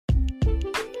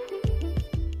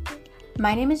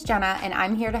My name is Jenna, and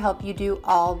I'm here to help you do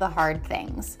all the hard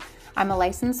things. I'm a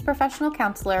licensed professional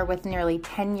counselor with nearly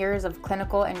 10 years of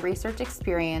clinical and research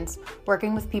experience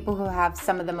working with people who have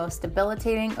some of the most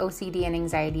debilitating OCD and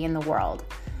anxiety in the world.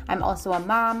 I'm also a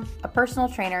mom, a personal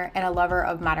trainer, and a lover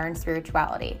of modern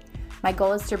spirituality. My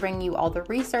goal is to bring you all the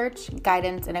research,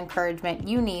 guidance, and encouragement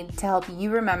you need to help you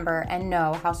remember and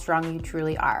know how strong you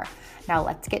truly are. Now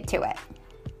let's get to it.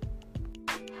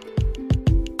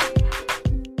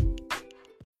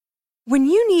 When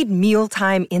you need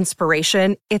mealtime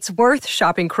inspiration, it's worth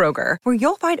shopping Kroger, where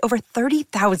you'll find over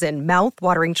 30,000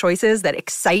 mouth-watering choices that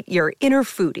excite your inner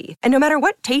foodie. And no matter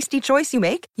what tasty choice you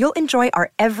make, you'll enjoy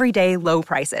our everyday low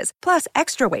prices, plus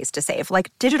extra ways to save,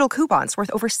 like digital coupons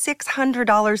worth over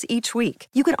 $600 each week.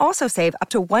 You can also save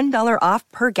up to $1 off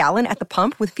per gallon at the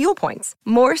pump with fuel points.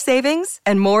 More savings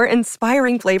and more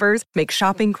inspiring flavors make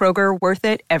shopping Kroger worth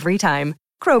it every time.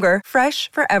 Kroger,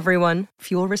 fresh for everyone.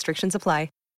 Fuel restrictions apply.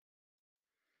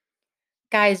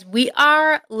 Guys, we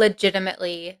are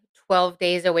legitimately 12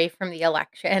 days away from the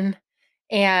election,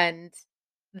 and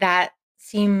that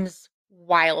seems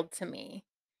wild to me.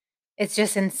 It's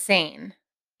just insane.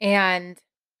 And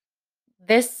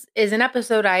this is an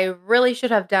episode I really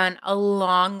should have done a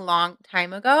long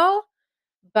time ago,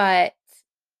 but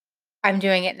I'm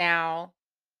doing it now.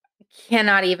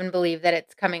 Cannot even believe that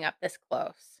it's coming up this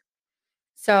close.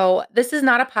 So, this is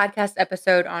not a podcast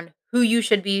episode on who you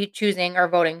should be choosing or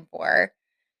voting for.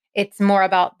 It's more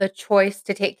about the choice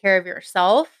to take care of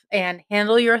yourself and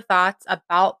handle your thoughts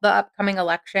about the upcoming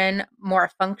election more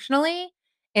functionally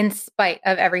in spite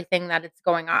of everything that is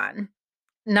going on.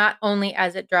 Not only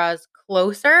as it draws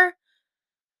closer,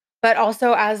 but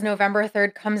also as November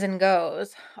 3rd comes and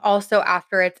goes. Also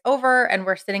after it's over and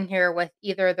we're sitting here with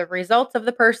either the results of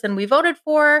the person we voted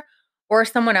for or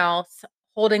someone else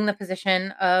holding the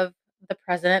position of the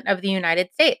President of the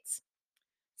United States.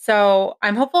 So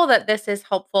I'm hopeful that this is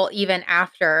helpful even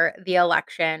after the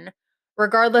election,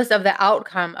 regardless of the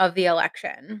outcome of the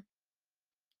election.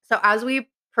 So as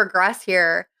we progress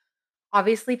here,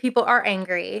 obviously people are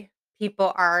angry,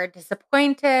 people are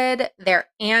disappointed, they're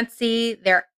antsy,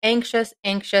 they're anxious.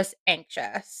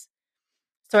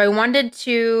 So I wanted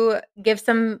to give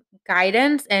some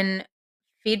guidance and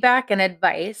feedback and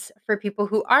advice for people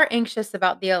who are anxious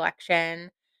about the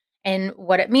election and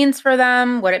what it means for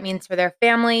them, what it means for their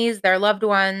families, their loved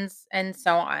ones, and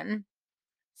so on.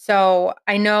 So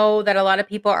I know that a lot of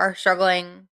people are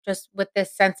struggling just with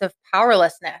this sense of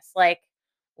powerlessness. Like,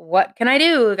 what can I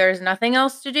do? There's nothing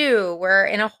else to do. We're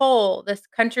in a hole. This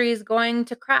country is going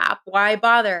to crap. Why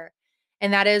bother?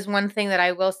 And that is one thing that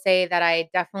I will say that I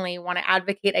definitely want to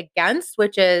advocate against,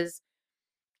 which is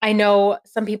I know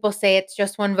some people say it's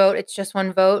just one vote. It's just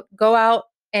one vote. Go out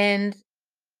and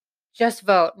just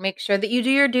vote. Make sure that you do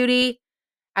your duty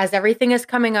as everything is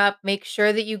coming up. Make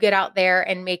sure that you get out there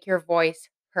and make your voice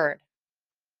heard.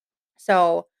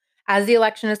 So, as the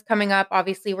election is coming up,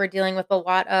 obviously we're dealing with a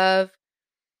lot of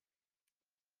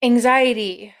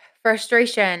anxiety,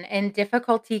 frustration, and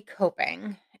difficulty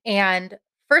coping. And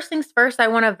first things first, I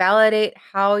want to validate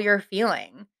how you're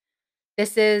feeling.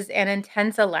 This is an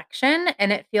intense election,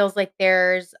 and it feels like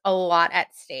there's a lot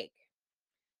at stake.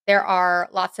 There are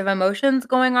lots of emotions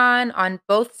going on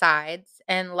both sides,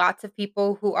 and lots of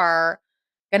people who are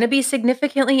going to be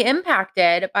significantly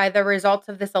impacted by the results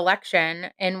of this election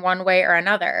in one way or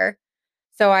another.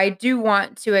 So I do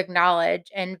want to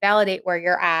acknowledge and validate where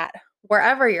you're at,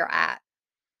 wherever you're at,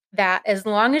 that as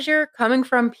long as you're coming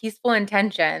from peaceful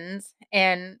intentions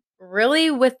and really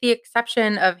with the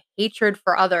exception of hatred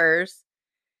for others,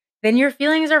 then your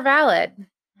feelings are valid,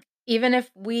 even if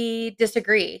we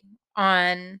disagree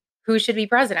on who should be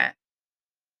president.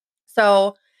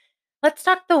 So let's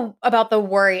talk about the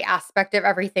worry aspect of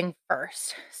everything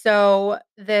first. So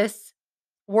this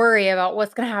worry about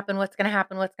what's going to happen, what's going to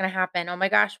happen, what's going to happen. Oh my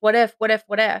gosh, what if, what if,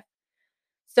 what if?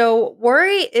 So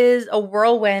worry is a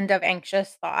whirlwind of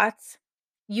anxious thoughts,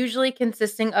 usually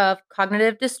consisting of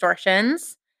cognitive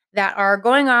distortions that are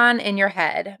going on in your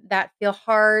head that feel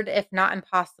hard, if not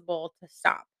impossible, to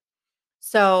stop.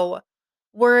 So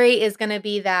worry is going to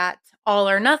be that all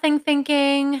or nothing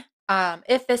thinking.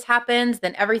 If this happens,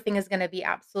 then everything is going to be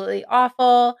absolutely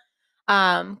awful.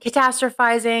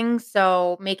 Catastrophizing,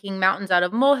 so making mountains out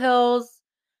of molehills.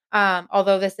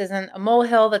 Although this isn't a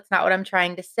molehill, that's not what I'm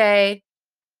trying to say.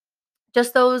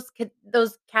 Just those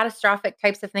catastrophic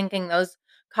types of thinking, those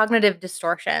cognitive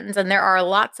distortions, and there are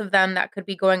lots of them that could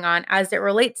be going on as it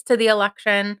relates to the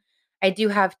election. I do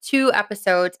have 2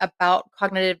 episodes about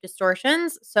cognitive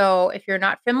distortions, so if you're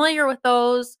not familiar with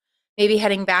those, maybe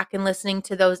heading back and listening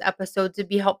to those episodes would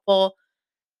be helpful.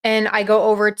 And I go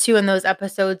over too in those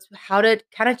episodes how to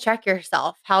kind of check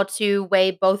yourself, how to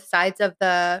weigh both sides of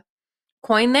the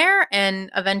coin there and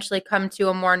eventually come to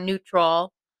a more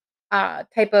neutral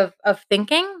type of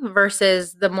thinking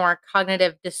versus the more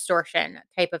cognitive distortion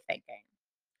type of thinking.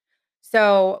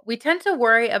 So we tend to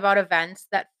worry about events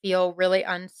that feel really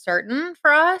uncertain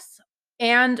for us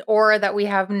and or that we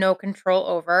have no control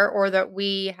over or that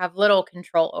we have little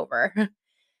control over.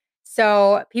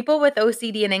 So people with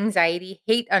OCD and anxiety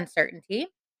hate uncertainty.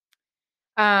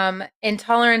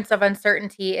 Intolerance of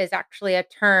uncertainty is actually a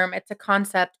term. It's a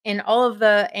concept in all of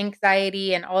the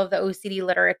anxiety and all of the OCD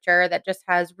literature that just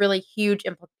has really huge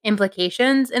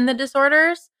implications in the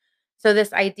disorders. So,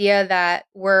 this idea that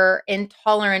we're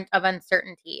intolerant of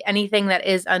uncertainty, anything that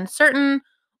is uncertain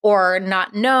or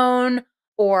not known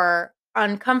or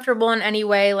uncomfortable in any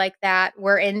way like that,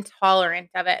 we're intolerant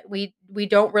of it. We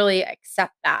don't really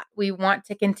accept that. We want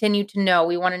to continue to know.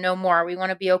 We want to know more. We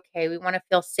want to be okay. We want to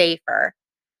feel safer.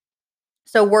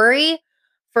 So worry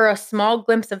for a small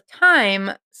glimpse of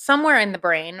time somewhere in the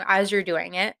brain as you're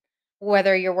doing it,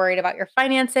 whether you're worried about your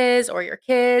finances or your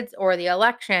kids or the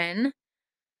election,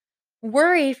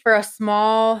 worry for a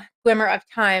small glimmer of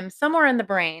time somewhere in the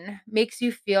brain makes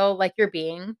you feel like you're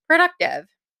being productive.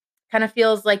 Kind of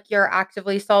feels like you're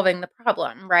actively solving the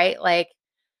problem, right? Like,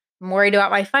 I'm worried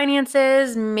about my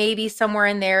finances. Maybe somewhere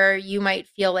in there, you might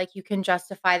feel like you can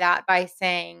justify that by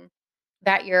saying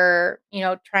that you're,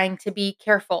 trying to be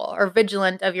careful or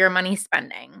vigilant of your money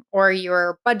spending or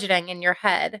you're budgeting in your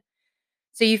head.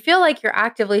 So you feel like you're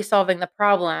actively solving the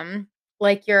problem,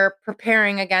 like you're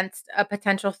preparing against a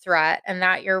potential threat and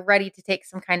that you're ready to take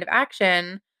some kind of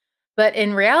action. But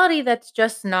in reality, that's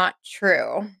just not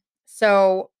true.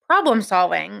 So problem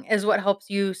solving is what helps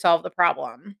you solve the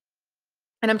problem.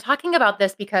 And I'm talking about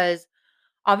this because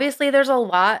obviously there's a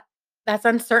lot that's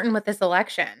uncertain with this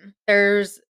election.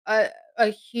 There's a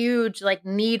huge like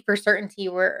need for certainty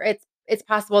where it's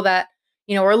possible that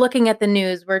we're looking at the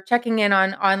news, we're checking in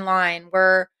on online,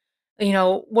 we're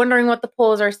wondering what the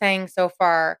polls are saying so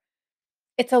far.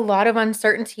 It's a lot of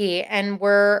uncertainty and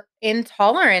we're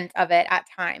intolerant of it at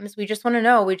times. We just want to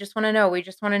know, we just want to know, we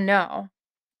just want to know.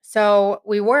 So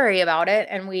we worry about it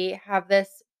and we have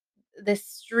this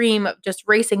stream of just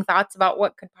racing thoughts about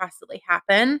what could possibly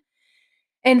happen.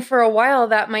 And for a while,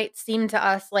 that might seem to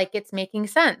us like it's making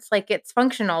sense, like it's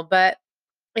functional, but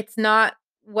it's not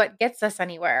what gets us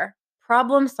anywhere.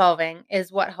 Problem solving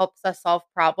is what helps us solve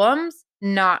problems,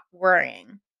 not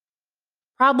worrying.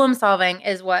 Problem solving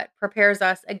is what prepares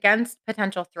us against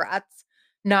potential threats,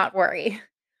 not worry.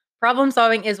 Problem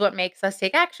solving is what makes us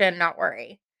take action, not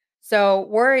worry. So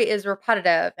worry is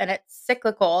repetitive and it's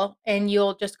cyclical, and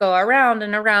you'll just go around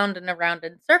and around and around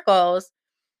in circles.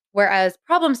 Whereas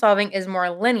problem solving is more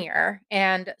linear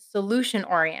and solution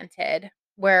oriented,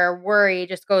 where worry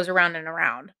just goes around and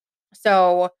around.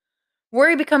 So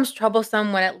worry becomes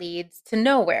troublesome when it leads to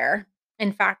nowhere.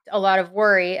 In fact, a lot of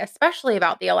worry, especially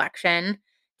about the election,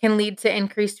 can lead to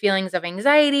increased feelings of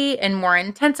anxiety and more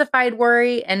intensified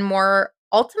worry and more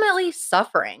ultimately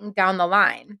suffering down the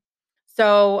line.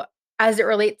 So, as it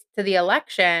relates to the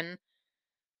election,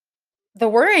 the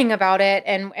worrying about it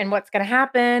and what's going to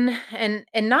happen and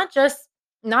not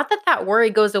that that worry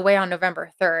goes away on November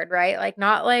 3rd, right? Like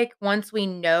not like once we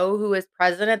know who is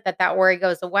president that worry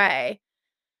goes away,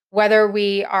 whether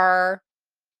we are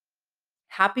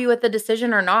happy with the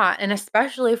decision or not. And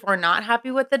especially if we're not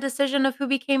happy with the decision of who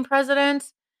became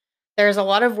president, there's a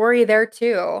lot of worry there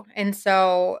too. And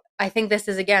so I think this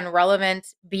is again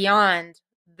relevant beyond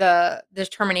the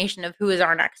determination of who is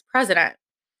our next president.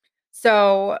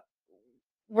 So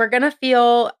we're going to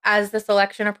feel as this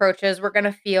election approaches, we're going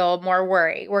to feel more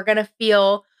worry. We're going to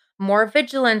feel more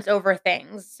vigilance over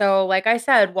things. So like I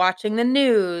said, watching the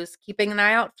news, keeping an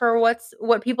eye out for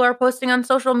what people are posting on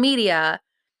social media,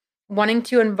 wanting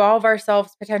to involve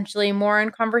ourselves potentially more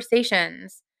in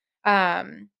conversations.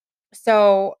 Um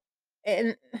so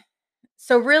and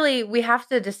so really we have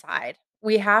to decide.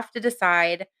 We have to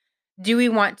decide, do we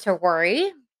want to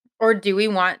worry or do we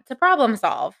want to problem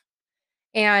solve?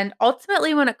 And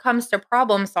ultimately, when it comes to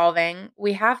problem solving,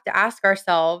 we have to ask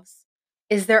ourselves,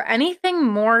 is there anything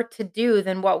more to do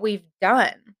than what we've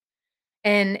done?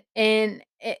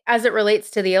 As it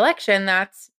relates to the election,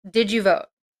 that's, did you vote?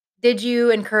 Did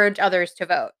you encourage others to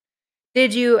vote?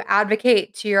 Did you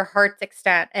advocate to your heart's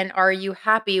extent? And are you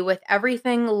happy with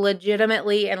everything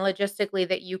legitimately and logistically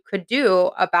that you could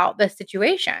do about the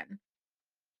situation?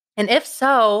 And if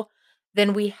so,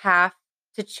 then we have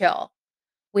to chill.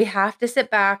 We have to sit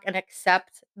back and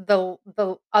accept the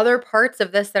other parts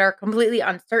of this that are completely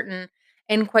uncertain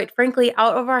and quite frankly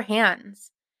out of our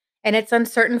hands. and it's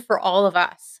uncertain for all of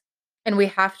us. And we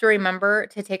have to remember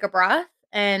to take a breath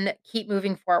and keep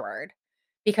moving forward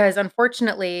because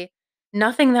unfortunately,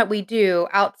 nothing that we do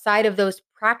outside of those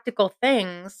practical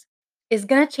things is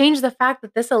going to change the fact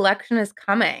that this election is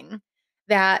coming.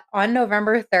 That on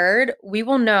November 3rd, we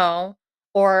will know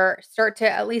or start to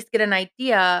at least get an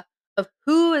idea of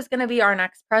who is going to be our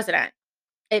next president.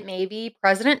 It may be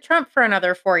President Trump for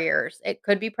another 4 years. It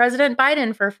could be President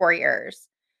Biden for 4 years.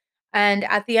 And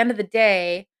at the end of the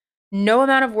day, no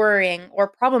amount of worrying or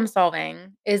problem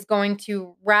solving is going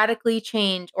to radically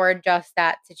change or adjust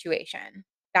that situation.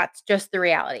 That's just the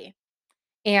reality.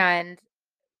 And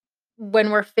when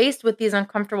we're faced with these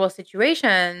uncomfortable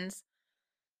situations,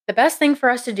 the best thing for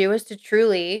us to do is to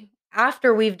truly,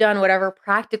 after we've done whatever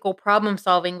practical problem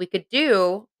solving we could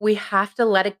do, we have to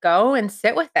let it go and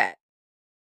sit with it.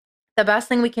 The best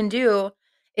thing we can do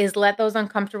is let those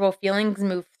uncomfortable feelings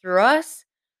move through us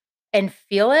and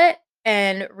feel it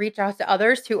and reach out to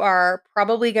others who are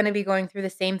probably going to be going through the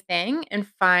same thing and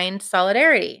find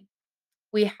solidarity.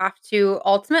 We have to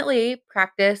ultimately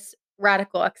practice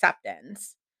radical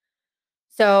acceptance.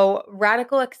 So,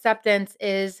 radical acceptance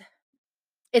is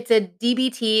it's a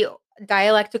DBT,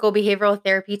 dialectical behavioral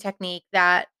therapy technique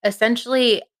that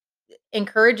essentially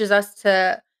encourages us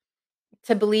to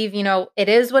believe, it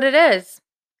is what it is.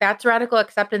 That's radical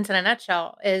acceptance in a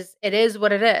nutshell. Is it is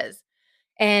what it is.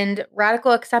 And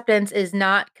radical acceptance is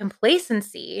not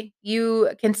complacency.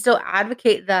 You can still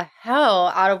advocate the hell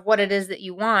out of what it is that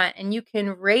you want, and you can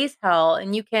raise hell,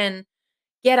 and you can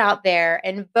get out there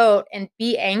and vote and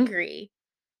be angry.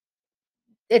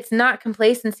 It's not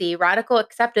complacency. Radical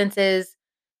acceptance is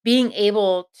being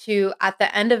able to, at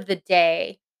the end of the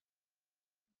day,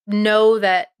 know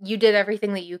that you did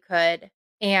everything that you could.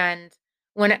 And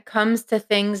when it comes to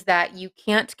things that you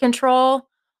can't control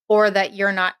or that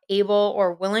you're not able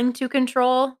or willing to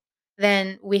control,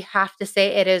 then we have to say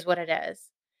it is what it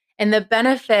is. And the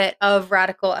benefit of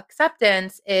radical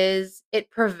acceptance is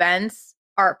it prevents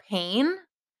our pain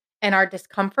and our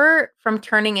discomfort from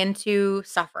turning into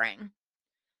suffering.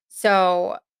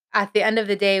 So at the end of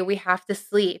the day, we have to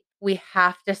sleep. We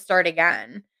have to start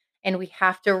again. And we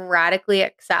have to radically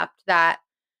accept that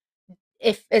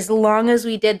if as long as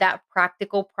we did that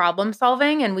practical problem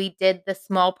solving and we did the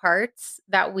small parts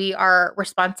that we are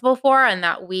responsible for and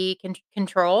that we can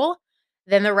control,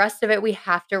 then the rest of it we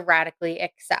have to radically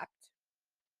accept.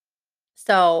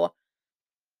 So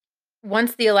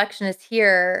once the election is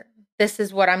here, this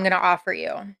is what I'm going to offer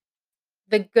you.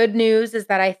 The good news is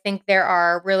that I think there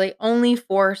are really only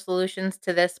four solutions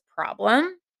to this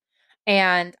problem,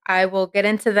 and I will get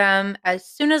into them as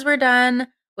soon as we're done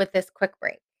with this quick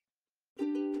break.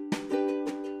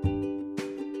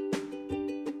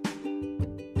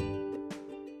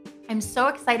 I'm so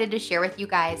excited to share with you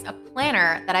guys a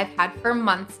planner that I've had for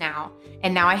months now,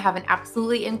 and now I have an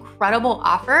absolutely incredible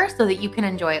offer so that you can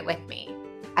enjoy it with me.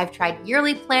 I've tried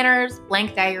yearly planners,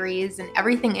 blank diaries, and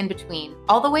everything in between,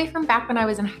 all the way from back when I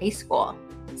was in high school.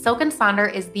 Silk &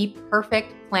 Sonder is the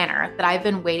perfect planner that I've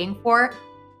been waiting for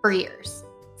years.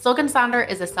 Silk & Sonder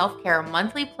is a self-care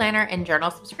monthly planner and journal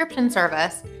subscription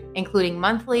service, including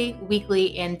monthly,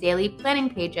 weekly, and daily planning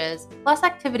pages, plus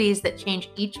activities that change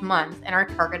each month and are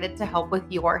targeted to help with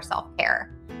your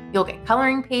self-care. You'll get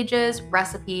coloring pages,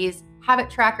 recipes, habit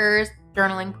trackers,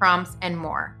 journaling prompts, and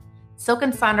more. Silk &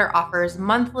 Sonder offers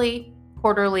monthly,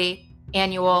 quarterly,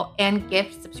 annual, and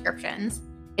gift subscriptions.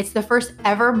 It's the first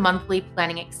ever monthly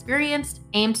planning experience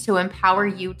aimed to empower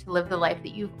you to live the life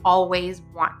that you've always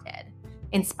wanted.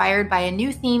 Inspired by a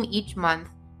new theme each month,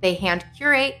 they hand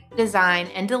curate, design,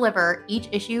 and deliver each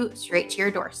issue straight to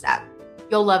your doorstep.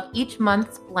 You'll love each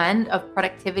month's blend of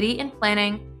productivity and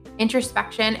planning,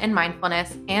 introspection and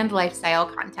mindfulness, and lifestyle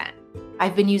content.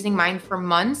 I've been using mine for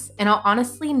months, and I'll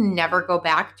honestly never go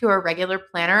back to a regular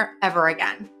planner ever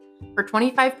again. For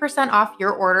 25% off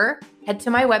your order, head to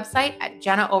my website at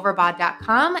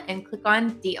jennaoverbod.com and click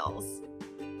on Deals.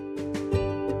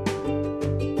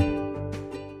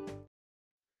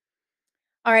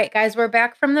 All right, guys, we're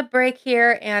back from the break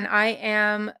here, and I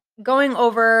am going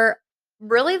over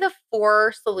really the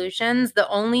four solutions, the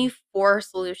only four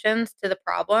solutions to the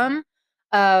problem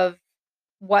of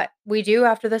what we do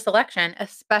after this election,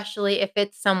 especially if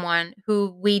it's someone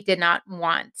who we did not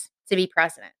want to be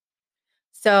president.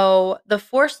 So, the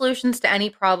four solutions to any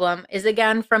problem is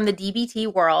again from the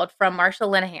DBT world from Marsha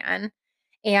Linehan.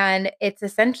 And it's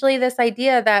essentially this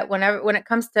idea that when it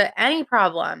comes to any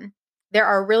problem, there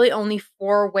are really only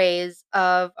four ways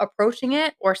of approaching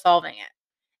it or solving it.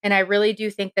 And I really do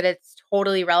think that it's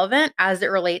totally relevant as it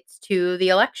relates to the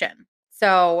election.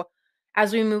 So,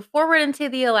 as we move forward into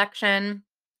the election,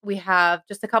 We have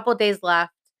just a couple days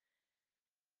left.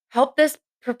 Help this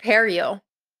prepare you.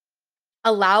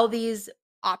 Allow these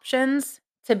options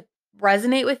to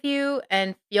resonate with you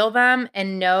and feel them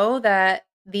and know that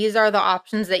these are the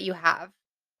options that you have.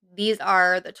 These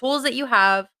are the tools that you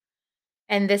have,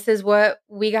 and this is what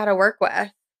we got to work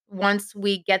with once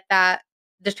we get that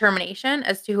determination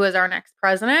as to who is our next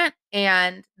president.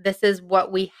 And this is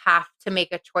what we have to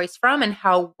make a choice from and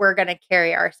how we're going to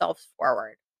carry ourselves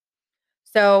forward.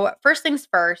 So, first things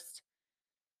first,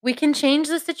 we can change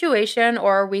the situation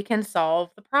or we can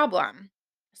solve the problem.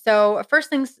 So, first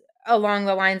things along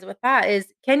the lines with that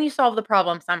is, can you solve the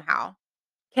problem somehow?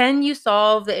 Can you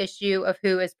solve the issue of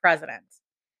who is president?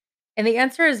 And the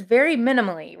answer is very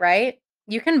minimally, right?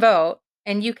 You can vote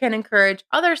and you can encourage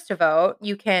others to vote.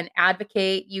 You can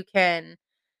advocate, you can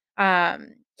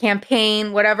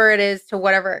campaign, whatever it is, to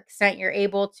whatever extent you're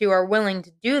able to or willing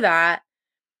to do that.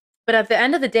 But at the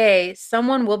end of the day,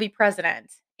 someone will be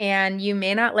president and you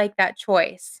may not like that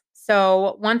choice.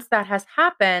 So once that has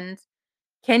happened,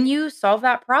 can you solve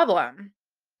that problem?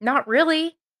 Not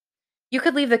really. You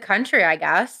could leave the country, I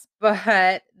guess,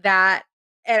 but that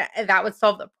would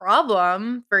solve the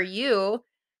problem for you.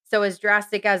 So as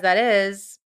drastic as that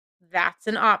is, that's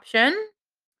an option.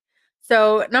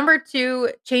 So number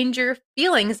 2, change your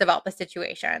feelings about the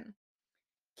situation.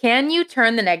 Can you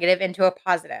turn the negative into a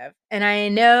positive? And I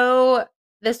know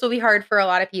this will be hard for a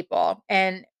lot of people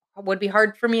and would be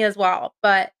hard for me as well.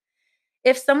 But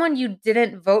if someone you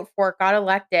didn't vote for got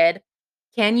elected,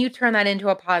 can you turn that into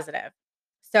a positive?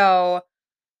 So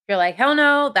you're like, hell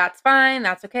no, that's fine.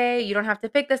 That's okay. You don't have to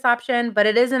pick this option, but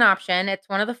it is an option. It's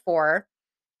one of the 4.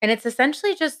 And it's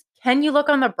essentially just, can you look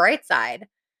on the bright side?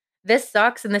 This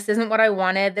sucks and this isn't what I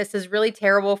wanted. This is really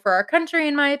terrible for our country,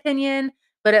 in my opinion,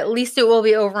 but at least it will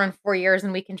be over in 4 years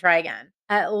and we can try again.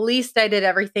 At least I did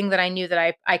everything that I knew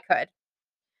that I could.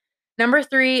 Number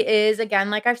 3 is, again,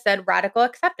 like I've said, radical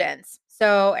acceptance.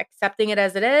 So accepting it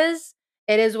is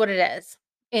what it is.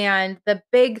 And the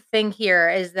big thing here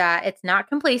is that it's not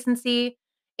complacency,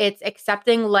 it's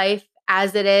accepting life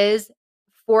as it is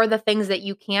for the things that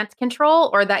you can't control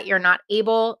or that you're not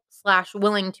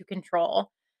able/willing to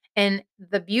control. And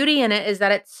the beauty in it is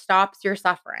that it stops your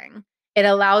suffering. It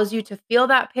allows you to feel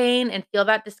that pain and feel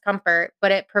that discomfort,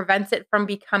 but it prevents it from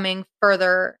becoming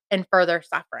further and further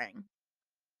suffering.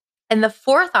 And the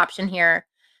fourth option here,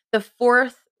 the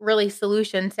fourth really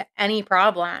solution to any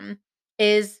problem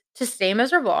is to stay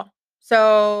miserable.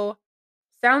 So,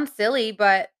 sounds silly,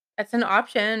 but that's an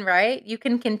option, right? You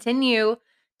can continue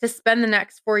to spend the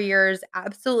next 4 years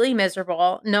absolutely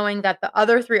miserable, knowing that the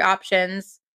other 3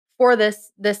 options for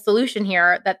this solution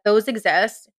here, that those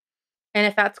exist. And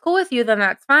if that's cool with you, then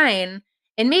that's fine.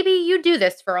 And maybe you do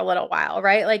this for a little while,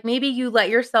 right? Like maybe you let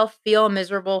yourself feel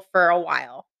miserable for a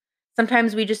while.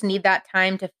 Sometimes we just need that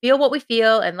time to feel what we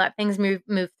feel and let things move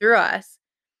through us.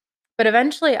 But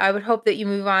eventually, I would hope that you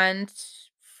move on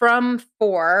from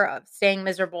 4 of staying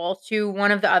miserable to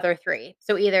one of the other 3.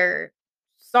 So either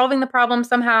solving the problem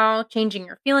somehow, changing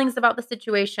your feelings about the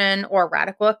situation, or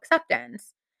radical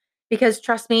acceptance. Because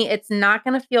trust me, it's not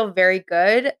going to feel very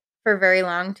good for very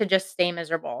long to just stay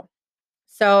miserable.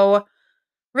 So,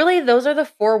 really, those are the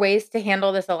 4 ways to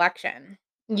handle this election.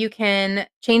 You can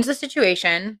change the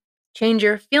situation, change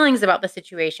your feelings about the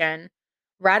situation,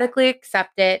 radically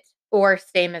accept it, or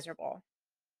stay miserable.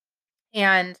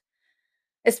 And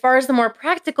as far as the more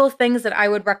practical things that I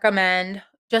would recommend,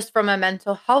 just from a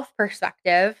mental health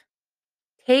perspective,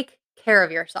 take care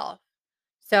of yourself.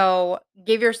 So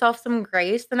give yourself some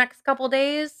grace the next couple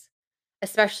days,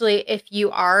 especially if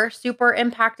you are super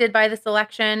impacted by this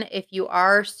election, if you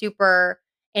are super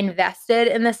invested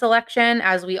in this election,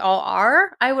 as we all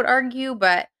are, I would argue,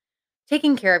 but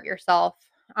taking care of yourself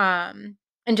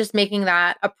and just making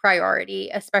that a priority,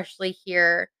 especially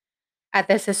here at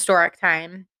this historic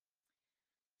time.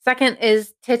 Second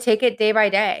is to take it day by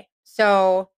day.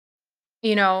 So,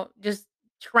 just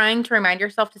trying to remind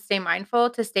yourself to stay mindful,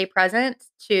 to stay present,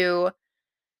 to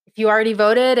if you already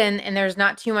voted and there's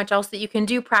not too much else that you can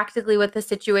do practically with the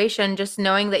situation, just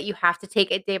knowing that you have to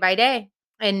take it day by day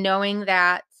and knowing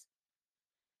that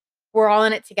we're all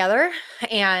in it together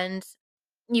and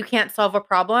you can't solve a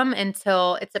problem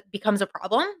until it becomes a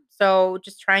problem. So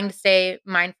just trying to stay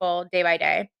mindful day by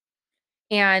day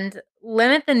and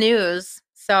limit the news.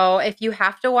 So if you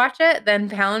have to watch it, then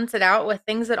balance it out with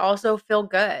things that also feel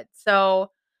good. So,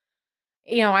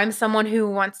 I'm someone who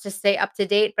wants to stay up to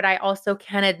date, but I also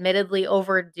can admittedly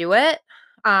overdo it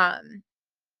um,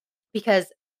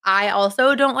 because I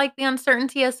also don't like the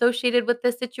uncertainty associated with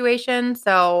this situation.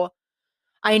 So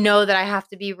I know that I have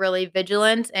to be really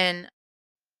vigilant and,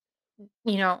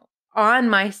 on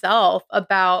myself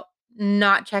about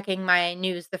not checking my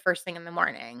news the first thing in the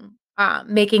morning,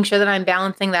 making sure that I'm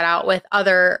balancing that out with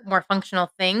other more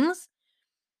functional things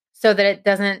so that it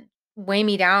doesn't weigh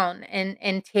me down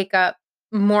and take up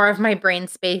more of my brain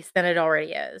space than it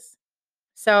already is.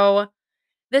 So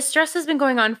this stress has been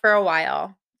going on for a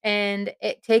while, and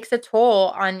it takes a toll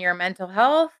on your mental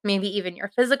health, maybe even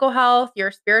your physical health,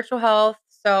 your spiritual health.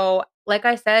 So, like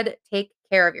I said, take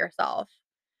care of yourself.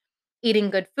 Eating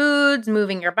good foods,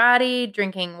 moving your body,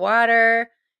 drinking water,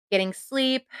 getting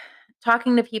sleep,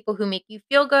 talking to people who make you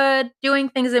feel good, doing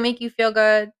things that make you feel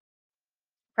good,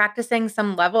 practicing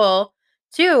some level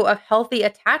too of healthy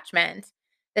attachment.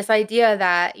 This idea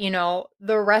that,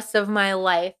 the rest of my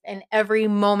life and every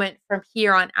moment from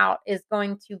here on out is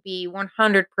going to be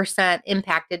 100%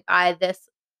 impacted by this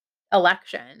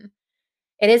election.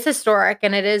 It is historic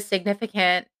and it is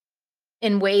significant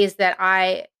in ways that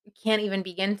I can't even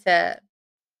begin to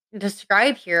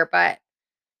describe here, but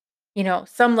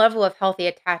some level of healthy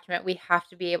attachment we have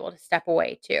to be able to step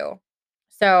away to.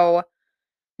 So,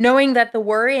 knowing that the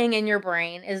worrying in your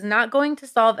brain is not going to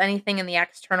solve anything in the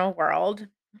external world,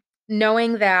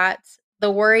 knowing that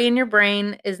the worry in your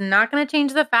brain is not going to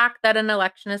change the fact that an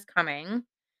election is coming.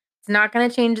 It's not going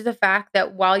to change the fact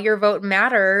that while your vote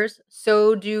matters,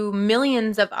 so do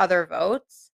millions of other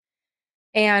votes.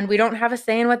 And we don't have a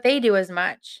say in what they do as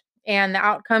much. And the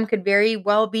outcome could very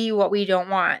well be what we don't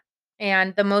want.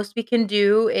 And the most we can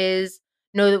do is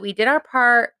know that we did our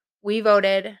part, we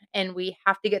voted, and we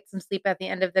have to get some sleep at the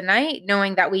end of the night,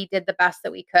 knowing that we did the best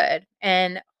that we could.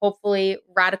 And hopefully,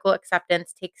 radical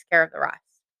acceptance takes care of the rest.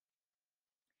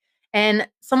 And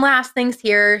some last things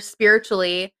here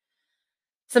spiritually,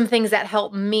 some things that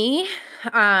help me,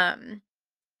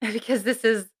 because this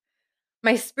is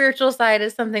my spiritual side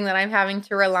is something that I'm having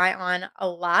to rely on a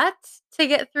lot to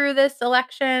get through this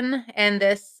election and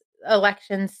this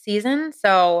election season.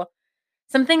 So,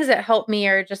 some things that help me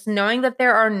are just knowing that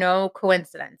there are no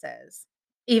coincidences.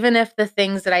 Even if the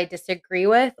things that I disagree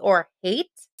with or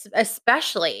hate,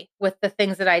 especially with the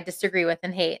things that I disagree with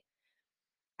and hate,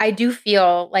 I do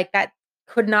feel like that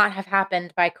could not have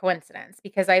happened by coincidence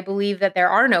because I believe that there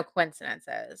are no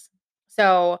coincidences.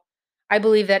 So I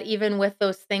believe that even with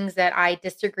those things that I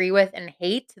disagree with and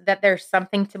hate, that there's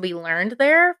something to be learned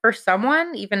there for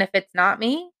someone, even if it's not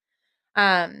me.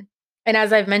 Um, and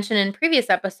as I've mentioned in previous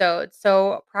episodes,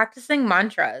 so practicing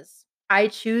mantras, I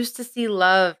choose to see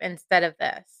love instead of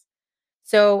this.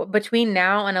 So between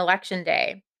now and election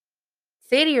day,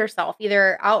 say to yourself,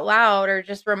 either out loud or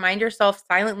just remind yourself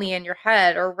silently in your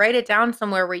head or write it down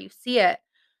somewhere where you see it.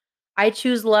 I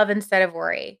choose love instead of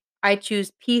worry. I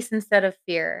choose peace instead of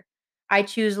fear. I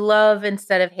choose love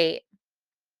instead of hate.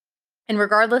 And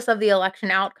regardless of the election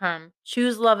outcome,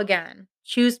 choose love again,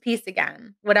 choose peace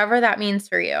again, whatever that means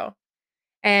for you.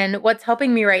 And what's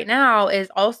helping me right now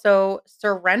is also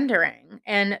surrendering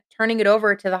and turning it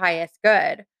over to the highest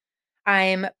good.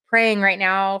 I'm praying right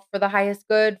now for the highest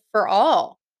good for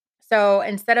all. So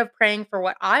instead of praying for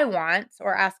what I want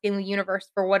or asking the universe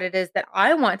for what it is that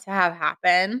I want to have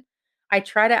happen, I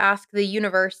try to ask the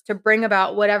universe to bring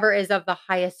about whatever is of the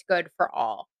highest good for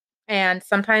all. And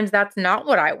sometimes that's not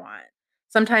what I want.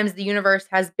 Sometimes the universe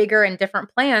has bigger and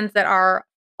different plans that are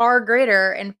far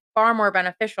greater and far more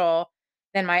beneficial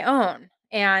than my own.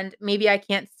 And maybe I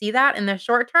can't see that in the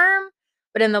short term,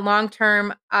 but in the long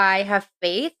term, I have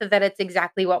faith that it's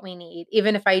exactly what we need,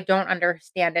 even if I don't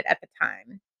understand it at the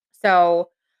time. So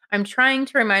I'm trying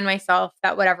to remind myself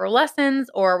that whatever lessons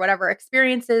or whatever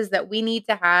experiences that we need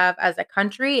to have as a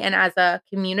country and as a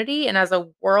community and as a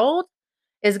world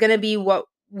is going to be what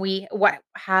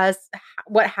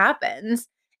happens.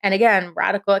 And again,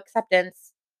 radical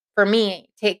acceptance for me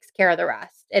takes care of the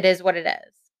rest. It is what it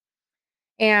is.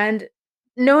 And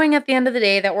knowing at the end of the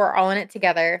day that we're all in it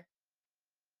together,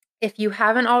 if you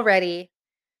haven't already,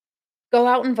 go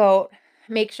out and vote.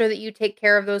 Make sure that you take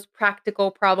care of those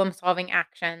practical problem solving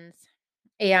actions.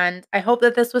 And I hope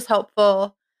that this was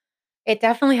helpful. It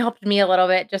definitely helped me a little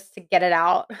bit just to get it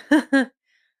out.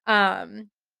 um,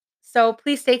 so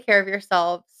please take care of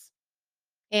yourselves.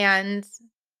 And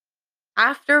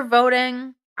after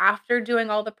voting, after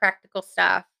doing all the practical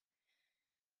stuff,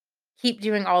 keep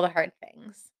doing all the hard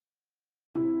things.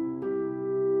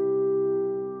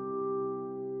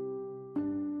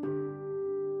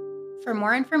 For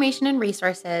more information and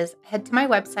resources, head to my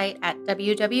website at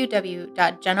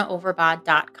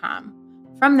www.jennaoverbod.com.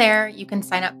 From there, you can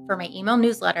sign up for my email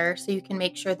newsletter so you can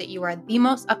make sure that you are the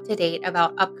most up to date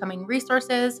about upcoming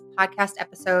resources, podcast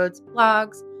episodes,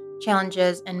 blogs,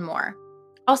 challenges, and more.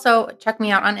 Also, check me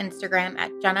out on Instagram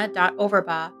at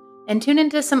jenna.overbaugh and tune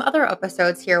into some other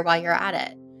episodes here while you're at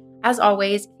it. As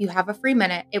always, if you have a free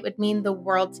minute, it would mean the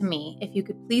world to me if you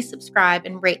could please subscribe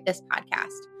and rate this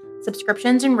podcast.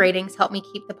 Subscriptions and ratings help me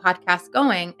keep the podcast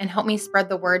going and help me spread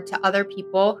the word to other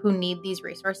people who need these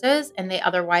resources and they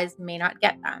otherwise may not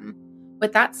get them.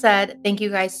 With that said, thank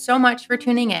you guys so much for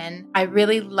tuning in. I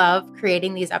really love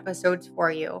creating these episodes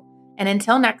for you. And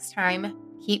until next time,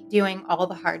 keep doing all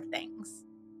the hard things.